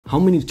how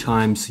many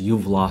times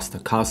you've lost a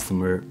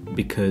customer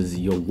because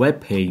your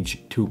web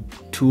page took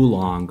too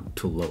long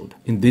to load.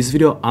 In this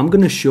video, I'm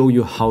gonna show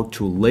you how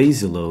to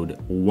lazy load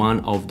one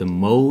of the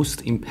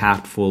most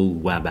impactful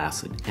web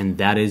assets, and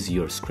that is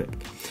your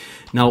script.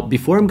 Now,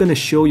 before I'm gonna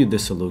show you the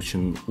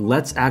solution,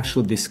 let's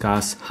actually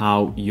discuss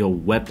how your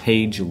web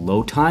page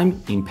load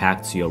time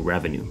impacts your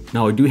revenue.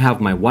 Now, I do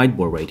have my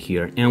whiteboard right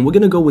here, and we're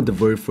gonna go with the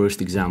very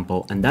first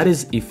example, and that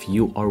is if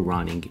you are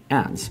running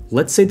ads.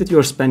 Let's say that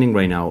you're spending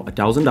right now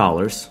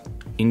 $1,000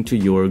 into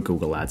your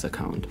Google Ads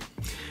account.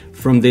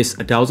 From this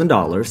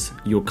 $1,000,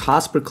 your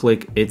cost per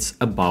click, it's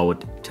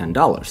about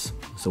 $10.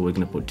 So we're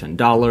gonna put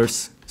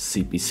 $10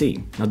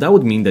 CPC. Now that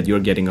would mean that you're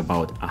getting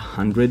about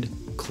 100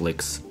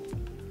 clicks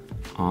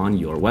on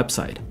your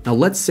website. Now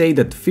let's say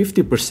that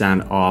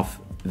 50% of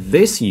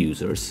these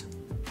users,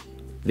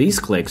 these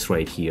clicks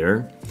right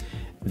here,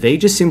 they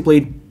just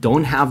simply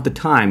don't have the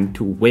time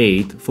to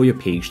wait for your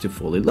page to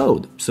fully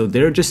load. So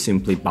they're just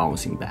simply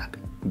bouncing back.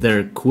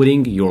 They're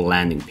quitting your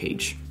landing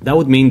page. That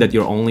would mean that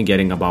you're only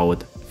getting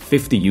about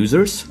 50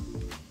 users,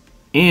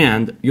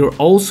 and you're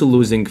also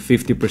losing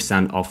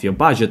 50% of your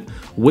budget,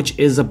 which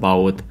is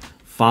about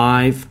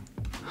 $500.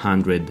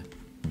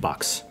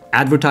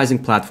 Advertising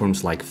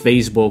platforms like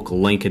Facebook,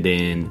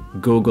 LinkedIn,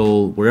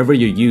 Google, wherever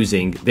you're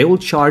using, they will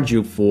charge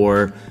you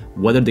for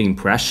whether the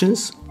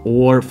impressions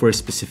or for a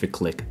specific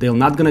click. They're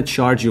not gonna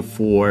charge you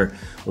for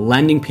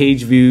landing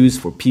page views,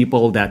 for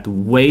people that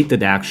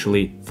waited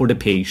actually for the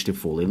page to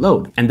fully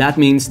load. And that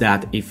means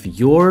that if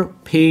your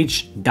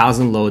page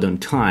doesn't load on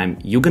time,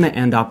 you're gonna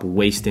end up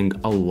wasting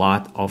a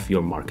lot of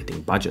your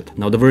marketing budget.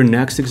 Now, the very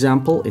next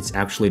example, it's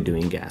actually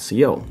doing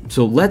SEO.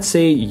 So let's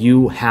say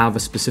you have a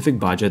specific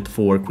budget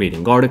for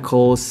creating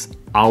articles,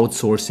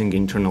 outsourcing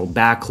internal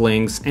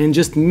backlinks, and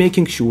just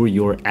making sure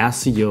your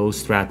SEO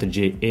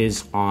strategy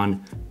is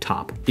on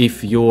top.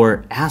 If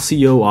your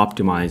SEO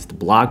optimized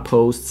blog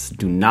posts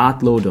do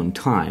not load on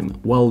time,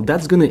 well,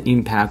 that's gonna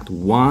impact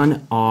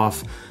one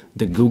of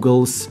the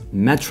Google's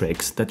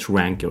metrics that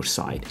rank your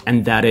site,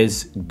 and that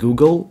is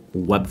Google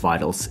Web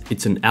Vitals.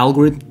 It's an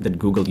algorithm that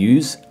Google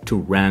uses to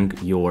rank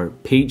your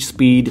page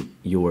speed,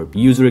 your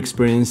user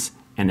experience,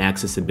 and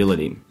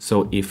accessibility.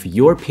 So if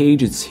your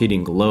page is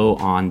hitting low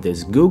on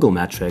this Google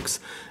metrics,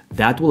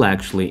 that will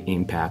actually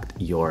impact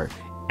your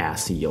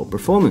SEO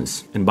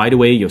performance. And by the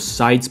way, your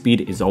site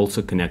speed is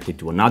also connected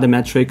to another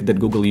metric that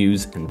Google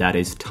uses, and that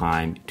is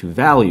time to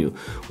value,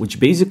 which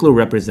basically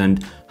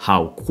represent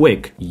how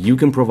quick you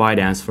can provide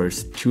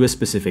answers to a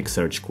specific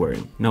search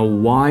query. Now,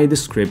 why the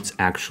scripts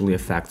actually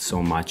affect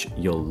so much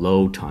your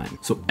load time?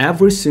 So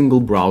every single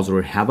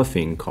browser have a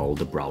thing called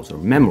the browser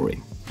memory,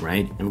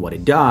 right? And what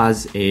it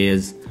does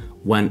is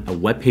when a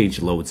web page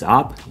loads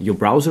up, your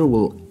browser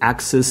will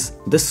access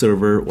the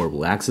server or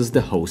will access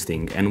the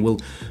hosting and will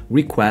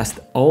request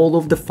all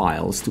of the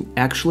files to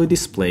actually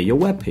display your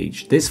web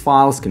page. These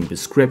files can be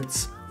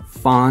scripts,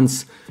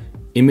 fonts,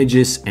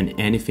 images, and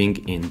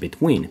anything in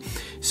between.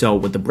 So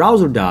what the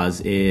browser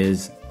does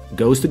is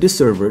goes to the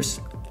servers,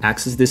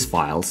 access these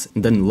files,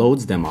 and then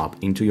loads them up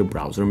into your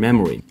browser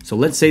memory. So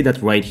let's say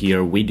that right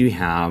here we do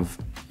have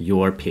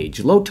your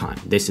page load time.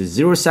 This is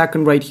 0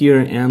 second right here,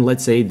 and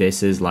let's say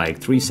this is like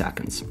 3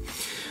 seconds.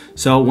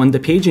 So when the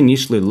page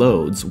initially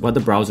loads, what the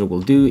browser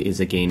will do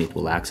is, again, it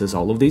will access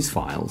all of these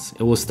files.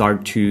 It will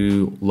start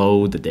to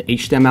load the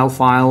HTML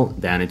file,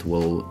 then it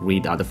will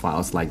read other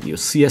files like your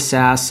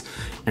CSS,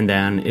 and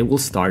then it will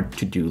start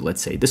to do,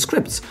 let's say, the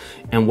scripts.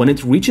 And when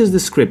it reaches the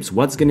scripts,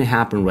 what's gonna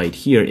happen right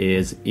here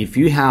is if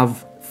you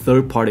have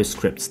third-party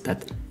scripts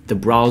that the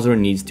browser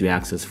needs to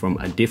access from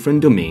a different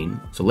domain.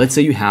 So let's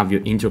say you have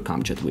your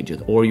intercom chat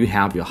widget or you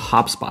have your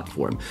HubSpot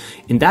form.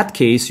 In that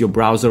case, your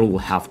browser will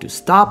have to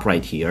stop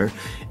right here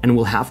and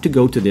will have to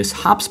go to this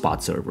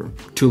HubSpot server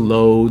to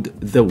load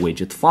the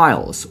widget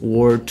files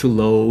or to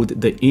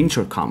load the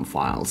intercom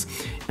files.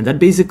 And that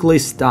basically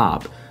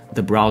stops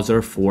the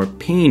browser for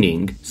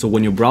painting. So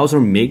when your browser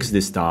makes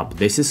this stop,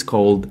 this is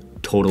called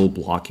total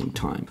blocking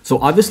time. So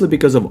obviously,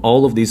 because of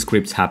all of these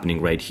scripts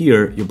happening right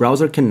here, your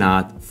browser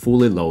cannot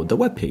fully load the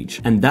web page.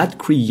 And that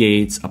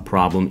creates a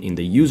problem in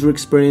the user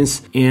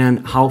experience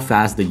and how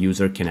fast the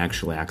user can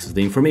actually access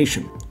the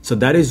information. So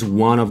that is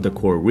one of the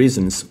core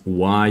reasons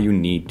why you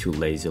need to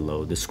lazy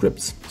load the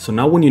scripts. So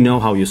now when you know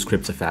how your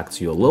scripts affects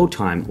your load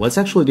time, let's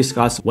actually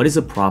discuss what is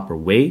a proper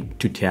way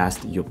to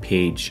test your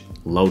page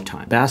load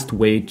time. Best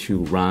way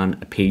to run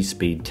a page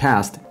speed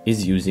test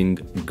is using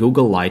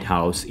Google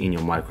Lighthouse in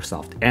your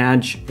Microsoft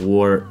Edge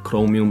or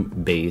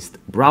Chromium-based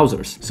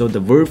browsers. So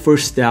the very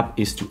first step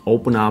is to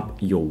open up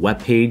your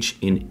web page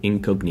in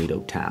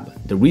Incognito tab.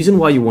 The reason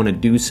why you want to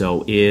do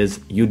so is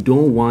you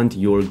don't want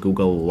your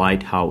Google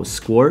Lighthouse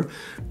score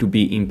to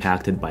be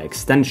impacted by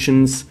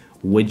extensions,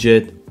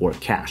 widget, or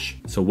cache.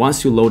 So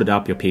once you loaded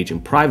up your page in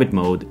private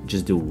mode,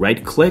 just do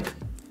right click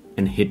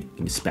and hit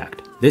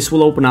inspect. This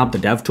will open up the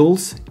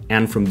DevTools,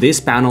 and from this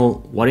panel,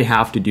 what you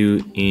have to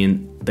do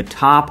in the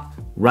top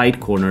right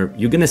corner,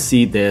 you're gonna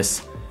see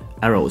this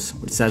arrows.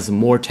 It says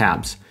more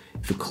tabs.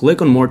 If you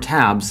click on more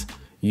tabs,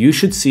 you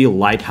should see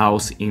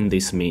Lighthouse in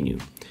this menu.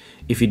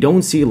 If you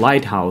don't see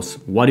Lighthouse,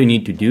 what you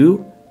need to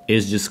do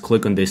is just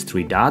click on these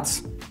three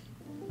dots,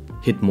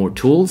 hit more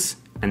tools,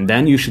 and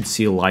then you should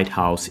see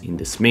Lighthouse in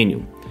this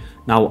menu.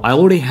 Now, I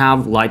already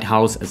have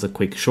Lighthouse as a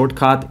quick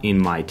shortcut in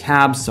my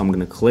tabs, so I'm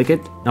gonna click it.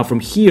 Now from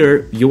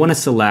here, you wanna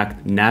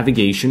select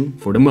navigation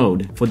for the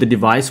mode. For the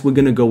device, we're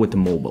gonna go with the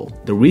mobile.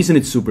 The reason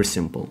it's super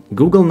simple.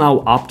 Google now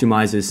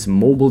optimizes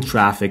mobile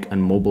traffic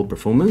and mobile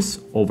performance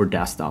over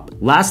desktop.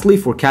 Lastly,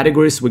 for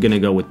categories, we're gonna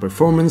go with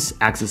performance,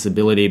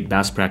 accessibility,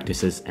 best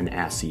practices, and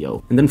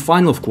SEO. And then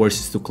final, of course,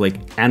 is to click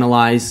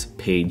Analyze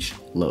Page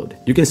Load.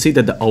 You can see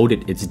that the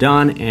audit is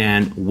done,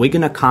 and we're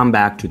gonna come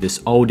back to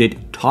this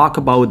audit, talk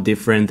about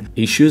different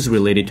issues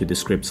related to the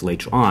scripts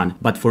later on.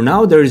 But for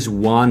now, there is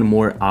one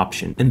more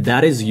option, and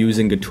that is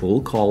using a tool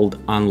called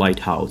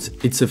Lighthouse.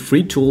 It's a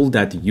free tool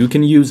that you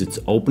can use. It's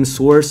open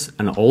source,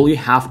 and all you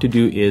have to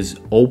do is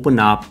open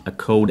up a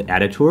code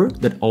editor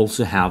that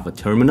also have a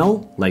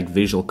terminal like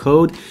Visual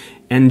Code,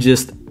 and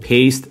just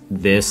paste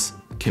this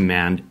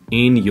command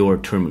in your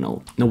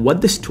terminal. Now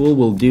what this tool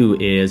will do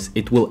is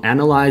it will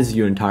analyze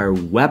your entire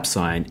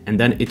website, and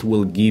then it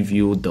will give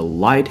you the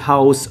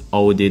Lighthouse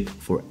audit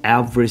for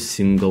every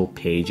single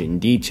page in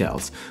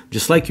details.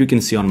 Just like you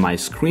can see on my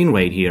screen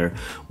right here,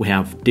 we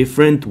have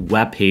different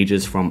web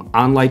pages from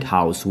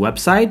Lighthouse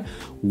website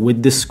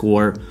with the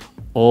score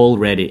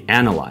already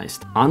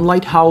analyzed.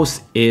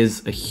 Lighthouse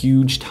is a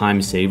huge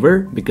time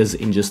saver because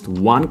in just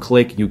one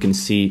click you can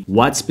see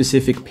what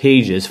specific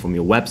pages from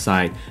your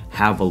website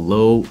have a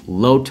low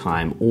load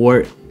time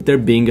or they're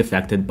being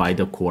affected by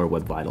the Core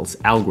Web Vitals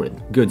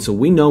algorithm. Good, so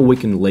we know we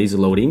can lazy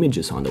load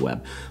images on the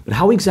web, but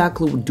how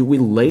exactly do we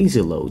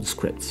lazy load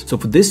scripts? So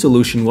for this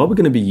solution, what we're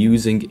going to be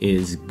using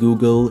is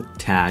Google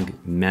Tag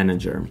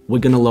Manager. We're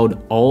going to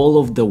load all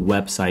of the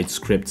website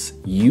scripts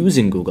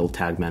using Google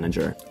Tag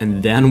Manager,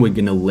 and then we're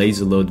going to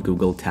lazy load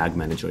Google Tag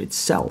Manager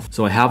itself.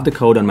 So I have the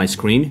code on my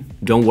screen.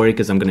 Don't worry,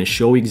 because I'm going to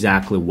show you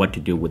exactly what to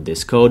do with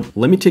this code.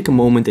 Let me take a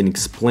moment and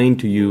explain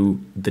to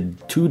you the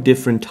two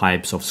different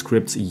types of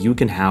scripts you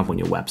can have on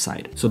your website.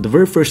 So the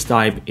very first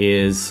type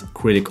is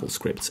critical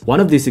scripts. One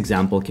of these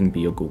examples can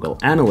be your Google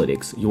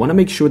Analytics. You want to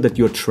make sure that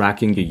you're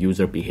tracking your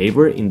user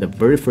behavior in the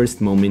very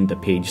first moment the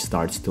page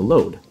starts to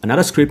load.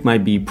 Another script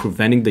might be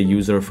preventing the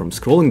user from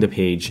scrolling the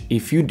page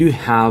if you do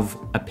have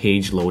a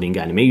page loading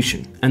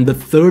animation. And the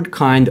third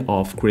kind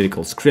of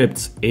critical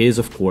scripts is,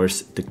 of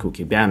course, the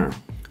cookie banner.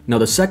 Now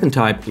the second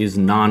type is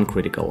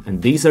non-critical,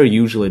 and these are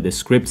usually the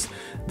scripts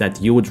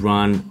that you would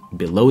run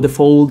below the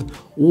fold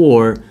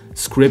or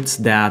scripts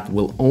that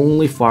will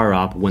only fire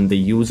up when the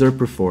user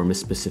performs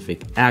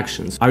specific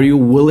actions. Are you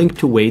willing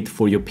to wait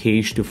for your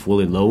page to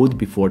fully load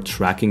before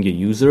tracking your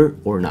user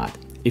or not?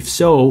 If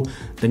so,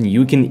 then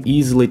you can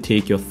easily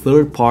take your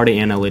third-party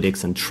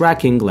analytics and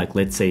tracking, like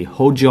let's say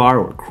Hotjar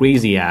or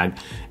CrazyAg,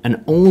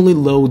 and only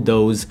load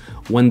those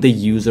when the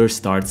user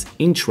starts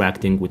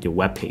interacting with your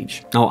web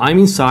page. Now I'm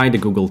inside the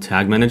Google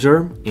Tag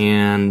Manager,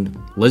 and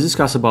let's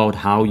discuss about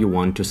how you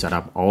want to set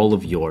up all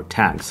of your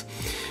tags.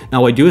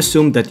 Now I do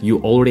assume that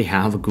you already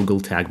have a Google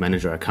Tag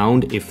Manager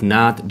account. If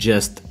not,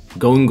 just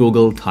go in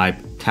Google, type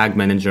Tag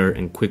Manager,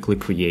 and quickly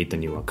create a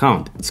new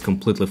account. It's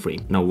completely free.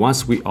 Now,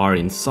 once we are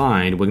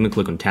inside, we're going to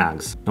click on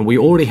tags. Now, we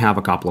already have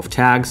a couple of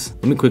tags.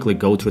 Let me quickly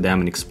go through them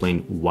and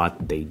explain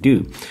what they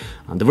do.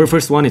 The very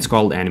first one is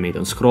called Animate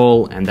on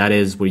Scroll, and that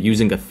is we're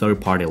using a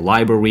third-party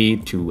library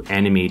to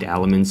animate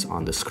elements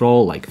on the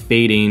scroll, like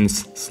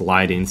fade-ins,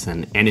 slide-ins,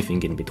 and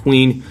anything in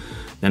between.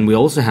 Then we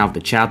also have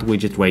the chat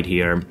widget right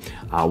here.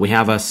 We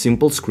have a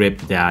simple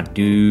script that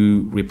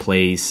do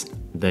replace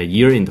the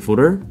year in the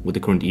footer with the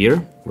current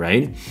year,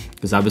 right?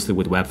 Because obviously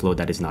with Webflow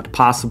that is not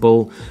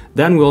possible.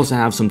 Then we also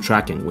have some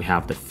tracking. We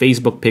have the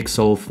Facebook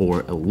pixel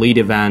for a lead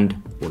event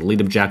or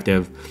lead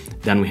objective.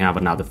 Then we have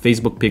another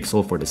Facebook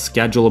pixel for the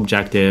schedule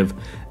objective.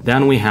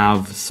 Then we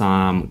have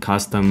some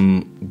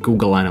custom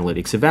Google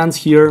Analytics events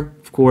here.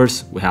 Of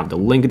course, we have the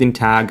LinkedIn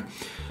tag.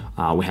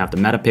 We have the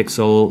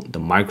Metapixel, the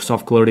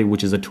Microsoft Clarity,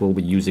 which is a tool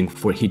we're using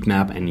for heat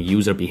map and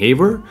user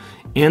behavior.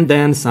 And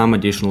then some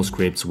additional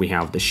scripts. We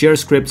have the share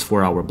scripts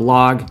for our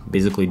blog,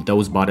 basically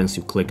those buttons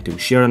you click to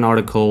share an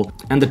article,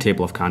 and the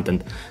table of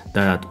content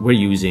that we're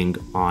using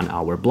on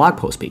our blog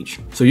post page.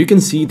 So you can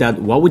see that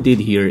what we did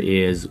here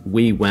is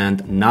we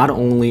went not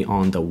only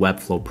on the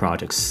Webflow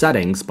project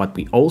settings, but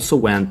we also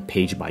went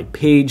page by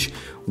page.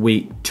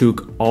 We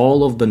took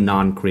all of the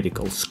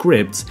non-critical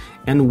scripts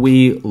and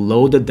we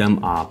loaded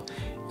them up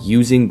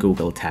using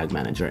Google Tag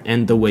Manager.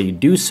 And the way you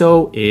do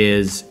so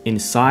is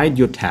inside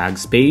your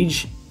tags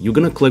page, you're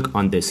gonna click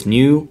on this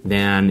new,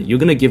 then you're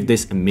gonna give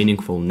this a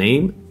meaningful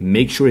name.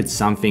 Make sure it's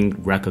something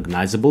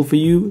recognizable for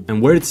you. And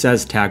where it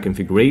says tag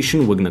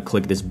configuration, we're gonna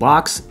click this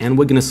box and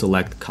we're gonna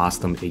select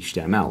custom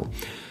HTML.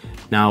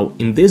 Now,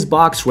 in this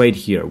box right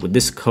here with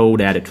this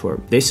code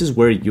editor, this is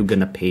where you're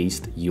gonna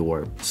paste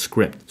your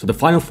script. So the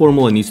final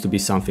formula needs to be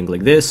something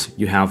like this.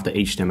 You have the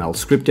HTML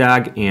script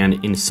tag,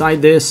 and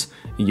inside this,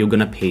 you're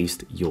gonna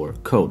paste your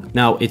code.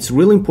 Now, it's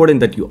really important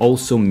that you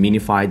also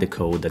minify the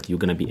code that you're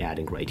gonna be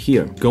adding right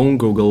here. Go on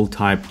Google,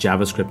 type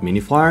JavaScript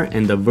minifier,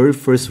 and the very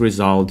first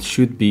result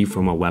should be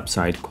from a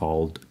website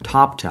called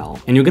TopTal.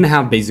 And you're gonna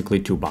have basically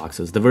two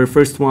boxes. The very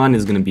first one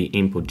is gonna be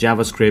input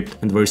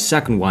JavaScript, and the very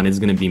second one is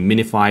gonna be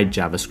minified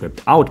JavaScript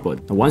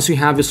output. Now, once you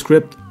have your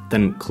script,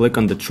 then click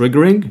on the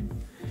triggering,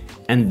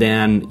 and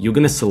then you're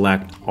gonna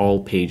select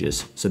all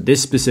pages. So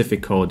this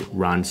specific code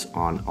runs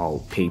on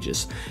all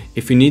pages.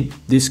 If you need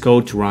this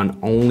code to run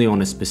only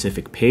on a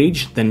specific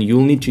page, then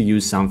you'll need to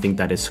use something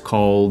that is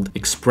called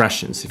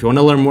expressions. If you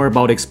wanna learn more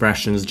about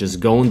expressions,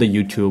 just go on the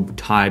YouTube,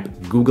 type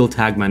Google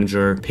Tag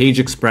Manager, page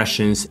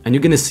expressions, and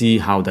you're gonna see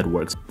how that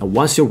works. Now,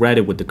 once you're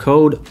ready with the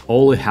code,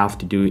 all you have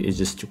to do is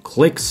just to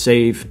click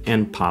save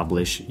and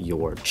publish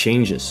your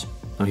changes.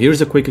 Now,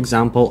 here's a quick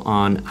example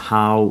on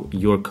how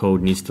your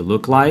code needs to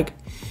look like.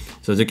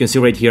 So as you can see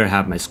right here, I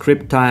have my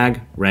script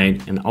tag,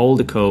 right? And all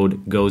the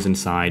code goes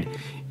inside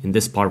in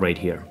this part right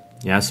here.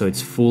 Yeah, so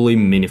it's fully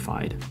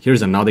minified.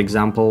 Here's another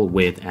example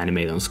with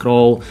animate on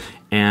scroll.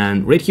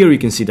 And right here, you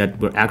can see that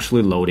we're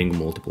actually loading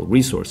multiple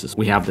resources.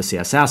 We have the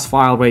CSS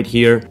file right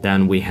here.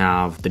 Then we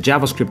have the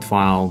JavaScript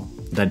file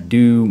that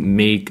do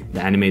make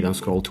the animate on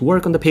scroll to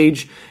work on the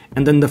page.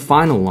 And then the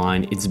final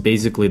line, it's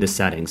basically the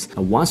settings.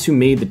 Now, once you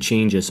made the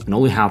changes, and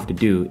all you have to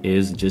do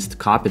is just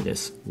copy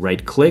this,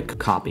 right click,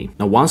 copy.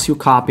 Now, once you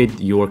copied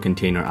your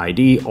container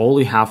ID, all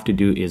you have to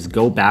do is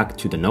go back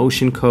to the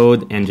Notion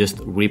code and just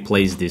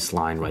replace this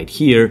line right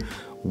here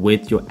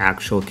with your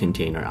actual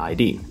container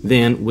ID.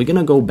 Then we're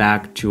gonna go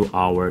back to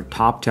our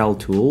TopTal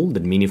tool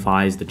that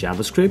minifies the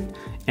JavaScript,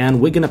 and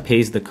we're gonna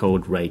paste the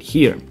code right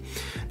here.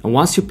 And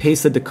once you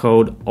pasted the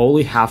code, all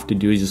you have to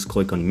do is just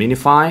click on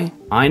minify.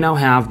 I now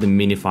have the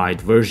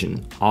minified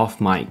version of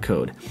my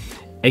code.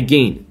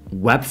 Again,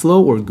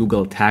 Webflow or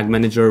Google Tag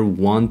Manager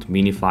won't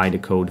minify the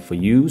code for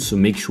you, so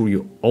make sure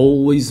you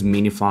always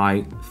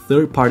minify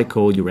third-party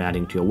code you're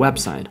adding to your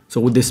website. So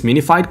with this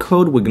minified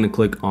code, we're gonna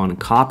click on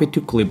copy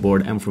to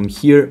clipboard, and from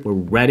here, we're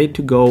ready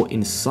to go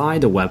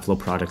inside the Webflow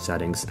project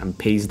settings and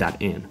paste that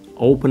in.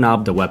 Open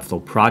up the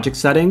Webflow project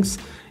settings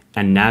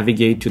and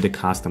navigate to the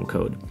custom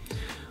code.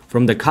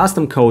 From the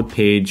custom code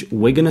page,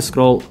 we're gonna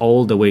scroll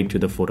all the way to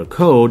the photo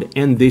code,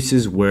 and this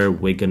is where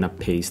we're gonna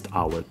paste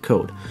our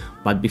code.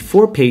 But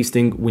before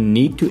pasting, we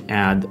need to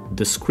add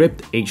the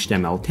script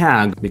HTML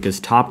tag because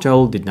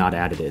TopTal did not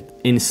add it.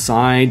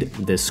 Inside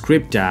the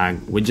script tag,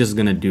 we're just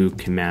gonna do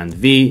Command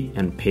V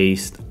and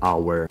paste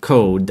our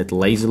code that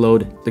lazy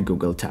load the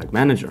Google Tag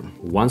Manager.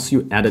 Once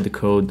you added the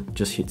code,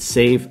 just hit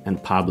save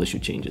and publish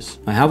your changes.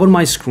 I have on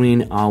my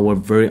screen our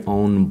very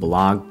own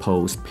blog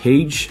post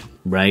page,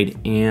 right?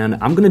 And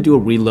I'm gonna do a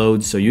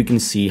reload so you can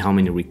see how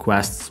many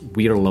requests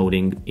we are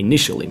loading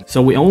initially.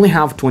 So we only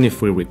have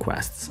 23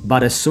 requests,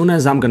 but as soon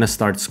as I'm gonna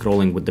start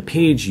scrolling with the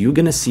page, you're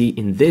gonna see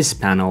in this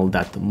panel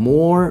that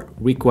more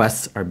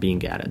requests are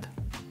being added.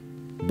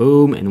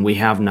 Boom, and we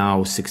have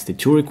now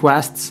 62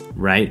 requests,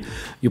 right?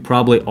 You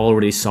probably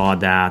already saw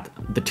that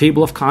the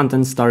table of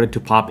contents started to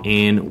pop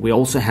in. We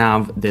also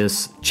have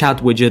this chat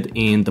widget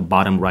in the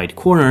bottom right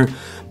corner,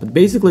 but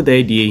basically the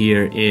idea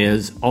here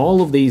is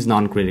all of these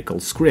non-critical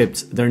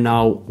scripts, they're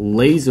now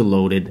lazy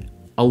loaded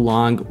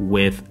along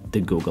with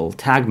the Google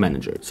Tag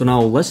Manager. So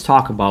now let's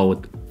talk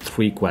about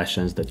 3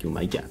 questions that you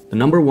might get. The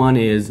number one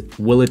is,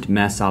 will it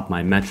mess up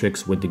my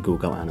metrics with the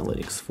Google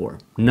Analytics 4?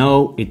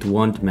 No, it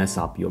won't mess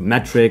up your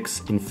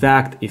metrics. In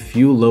fact, if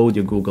you load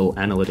your Google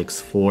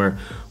Analytics 4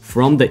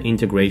 from the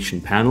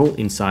integration panel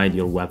inside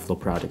your Webflow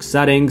project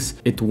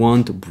settings, it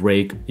won't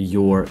break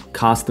your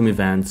custom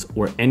events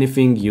or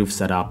anything you've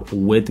set up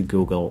with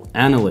Google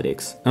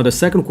Analytics. Now, the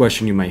second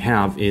question you might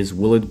have is,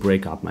 will it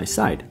break up my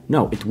site?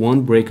 No, it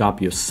won't break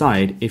up your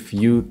site if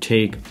you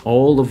take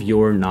all of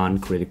your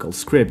non-critical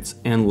scripts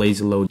and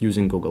lazy load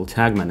using Google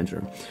Tag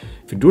Manager.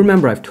 If you do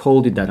remember, I've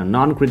told you that a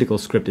non-critical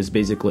script is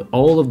basically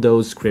all of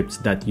those scripts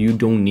that you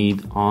don't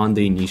need on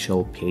the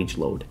initial page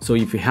load. So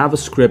if you have a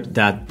script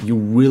that you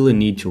really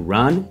need to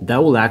run,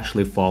 that will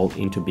actually fall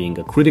into being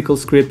a critical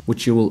script,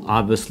 which you will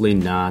obviously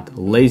not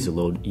lazy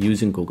load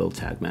using Google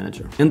Tag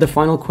Manager. And the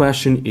final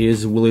question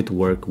is, will it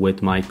work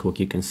with my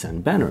cookie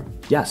consent banner?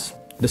 Yes.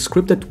 The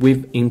script that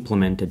we've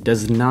implemented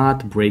does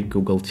not break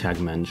Google Tag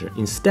Manager.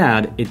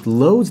 Instead, it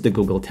loads the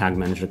Google Tag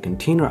Manager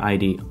container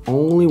ID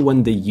only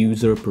when the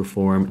user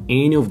performs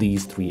any of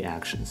these 3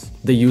 actions.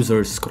 The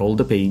user scroll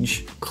the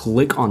page,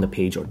 click on the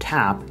page or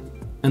tap,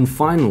 and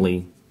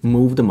finally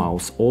move the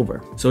mouse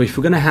over. So if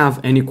you're gonna have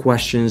any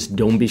questions,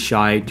 don't be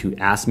shy to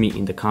ask me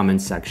in the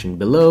comment section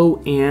below.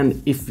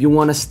 And if you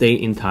wanna stay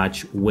in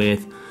touch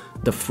with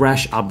the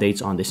fresh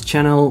updates on this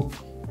channel,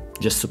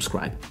 just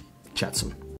subscribe. Chat soon.